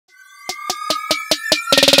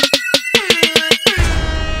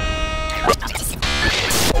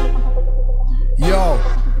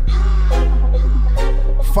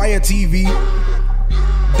FireTV,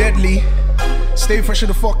 deadly, stay fresh in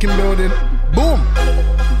the fucking building. Boom,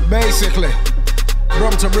 basically,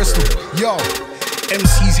 Brum to Bristol, yo.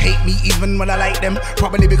 MCs hate me even when I like them,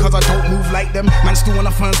 probably because I don't move like them. Man still on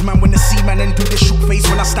the ferns, man, when they see man and do the shoot face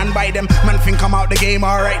when I stand by them. Man think I'm out the game,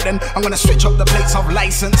 alright then. I'm gonna switch up the plates of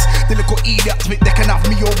license. The little idiots think they can have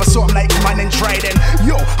me over, so I'm like, come on and try then.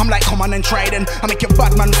 Yo, I'm like, come on and try then. I make your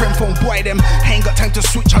bad man friend phone boy them. I ain't got time to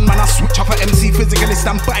switch on, man, I switch off a MC physically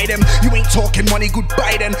stand by them. You ain't talking money,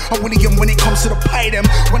 goodbye then. I'm William when it comes to the pie them.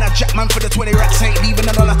 When I jack man for the 20 racks, I ain't leaving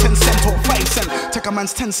 $10 or 5 cent. Take a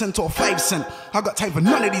man's 10 cent or 5 cent. I got time for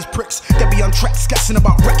none of these pricks. They be on tracks, gassing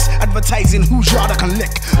about racks, advertising who's yard I can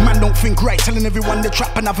lick. Man don't think right, telling everyone they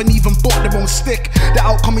trap and haven't even bought their own stick. The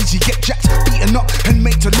outcome is you get jacked, beaten up, and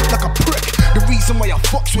made to look like a prick. The reason why I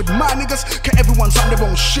fucks with my niggas, cause everyone's on their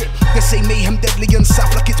own shit. They say mayhem deadly and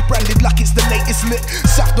South like it's branded, like it's the latest lit.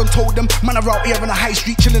 South done told them, man are out here on the high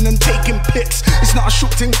street chilling and taking pics. It's not a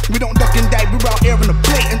shooting, we don't duck and dive, we're out here on a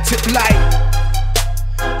blatant tip like.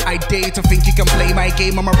 I dare to think you can play my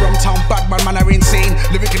game. I'm a Brum town bad man are insane.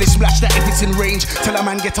 Lyrically splash that if it's in range. Tell a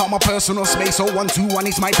man get out my personal space. So 1, 2, 1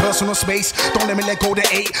 is my personal space. Don't let me let go the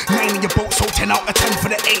 8, 9 in your boat. So 10 out of 10 for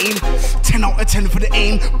the aim. 10 out of 10 for the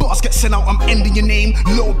aim. Bars get sent out, I'm ending your name.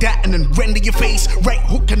 Load that and then render your face. Right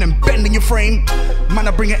hook and then bending your frame. Man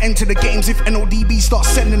I bring an end to the games if NODB starts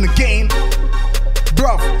sending the game.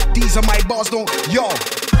 Bruv, these are my bars, don't yo.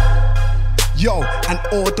 Yo, and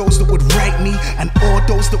all those that would write me, and all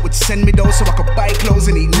those that would send me those so I could buy clothes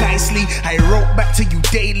and eat nicely. I wrote back to you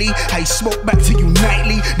daily, I spoke back to you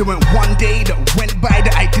nightly. There went one day that went by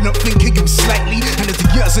that I didn't think of you slightly. And as the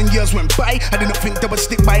years and years went by, I didn't think they would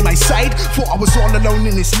stick by my side. Thought I was all alone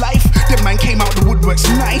in this life. Then man came out the woodworks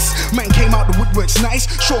nice. Man came out the woodworks nice.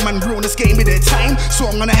 Sure man ruined this game with their time. So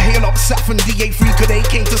I'm gonna hail up Saf and DA3 cause they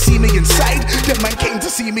came to see me inside. Then man came to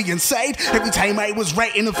see me inside. Every time I was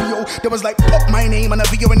writing a VO, there was like pop my name on a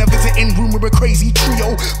video in a visiting room with a crazy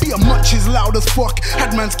trio. Be a munch is loud as fuck.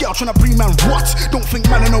 Had man's girl tryna pre man what? Don't think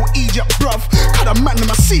man I know Egypt bruv. Cut a man in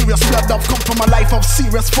my serious blood. I've come from a life of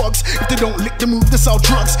serious fucks. If they don't lick the move, they sell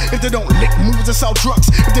drugs. If they don't lick moves, they sell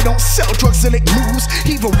drugs. If they don't sell drugs, they lick moves.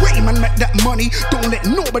 Either way man make that money. Don't let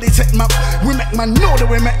nobody take my. We make man know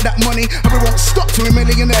that we make that money. And we won't stop to a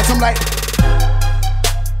millionaires. I'm like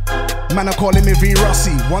man are calling me V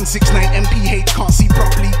Rossi. 169 MPH, can't see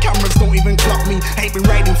properly. Cameras don't even clock me. I ain't been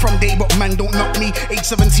riding from day, but man don't knock me.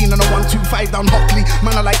 817 and a 125 down Hockley.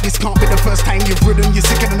 Man I like this, can't be the first time you've ridden. You're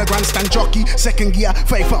sicker than a grandstand jockey. Second gear,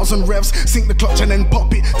 5,000 revs. Sink the clutch and then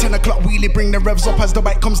pop it. 10 o'clock wheelie, bring the revs up as the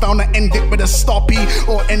bike comes down and end it with a stoppy.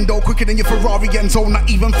 Or endo quicker than your Ferrari Enzo. Not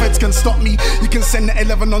even feds can stop me. You can send the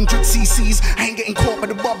 1100 cc's. I ain't getting caught by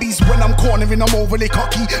the bobbies. When I'm cornering, I'm overly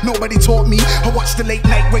cocky. Nobody taught me. I watch the late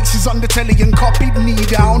night races on the telly and copied me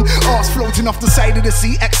down. Arse floating off the side of the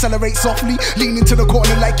seat. Accelerate softly, lean into the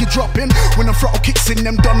corner like you're dropping. When the throttle kicks in,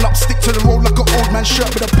 them Dunlop stick to the road like an old man shirt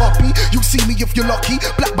with a poppy. You see me if you're lucky.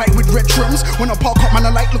 Black bike with red trims. When I park up, man,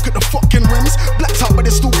 I like look at the fucking rims. Blacked out but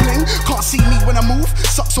it's still bling. Can't see me when I move.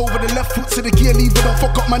 Sucks over the left foot to the gear lever. Don't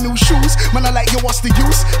fuck up my new shoes. Man, I like yo, what's the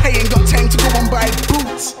use? I ain't got time to go and buy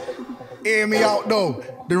boots. Hear me out though.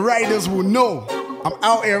 The riders will know. I'm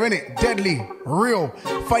out here innit, deadly, real,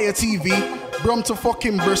 FireTV, Brum to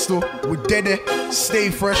fucking Bristol with Dede,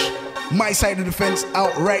 Stayfresh, my side of the fence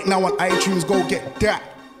out right now on iTunes, go get that,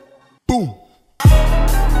 boom.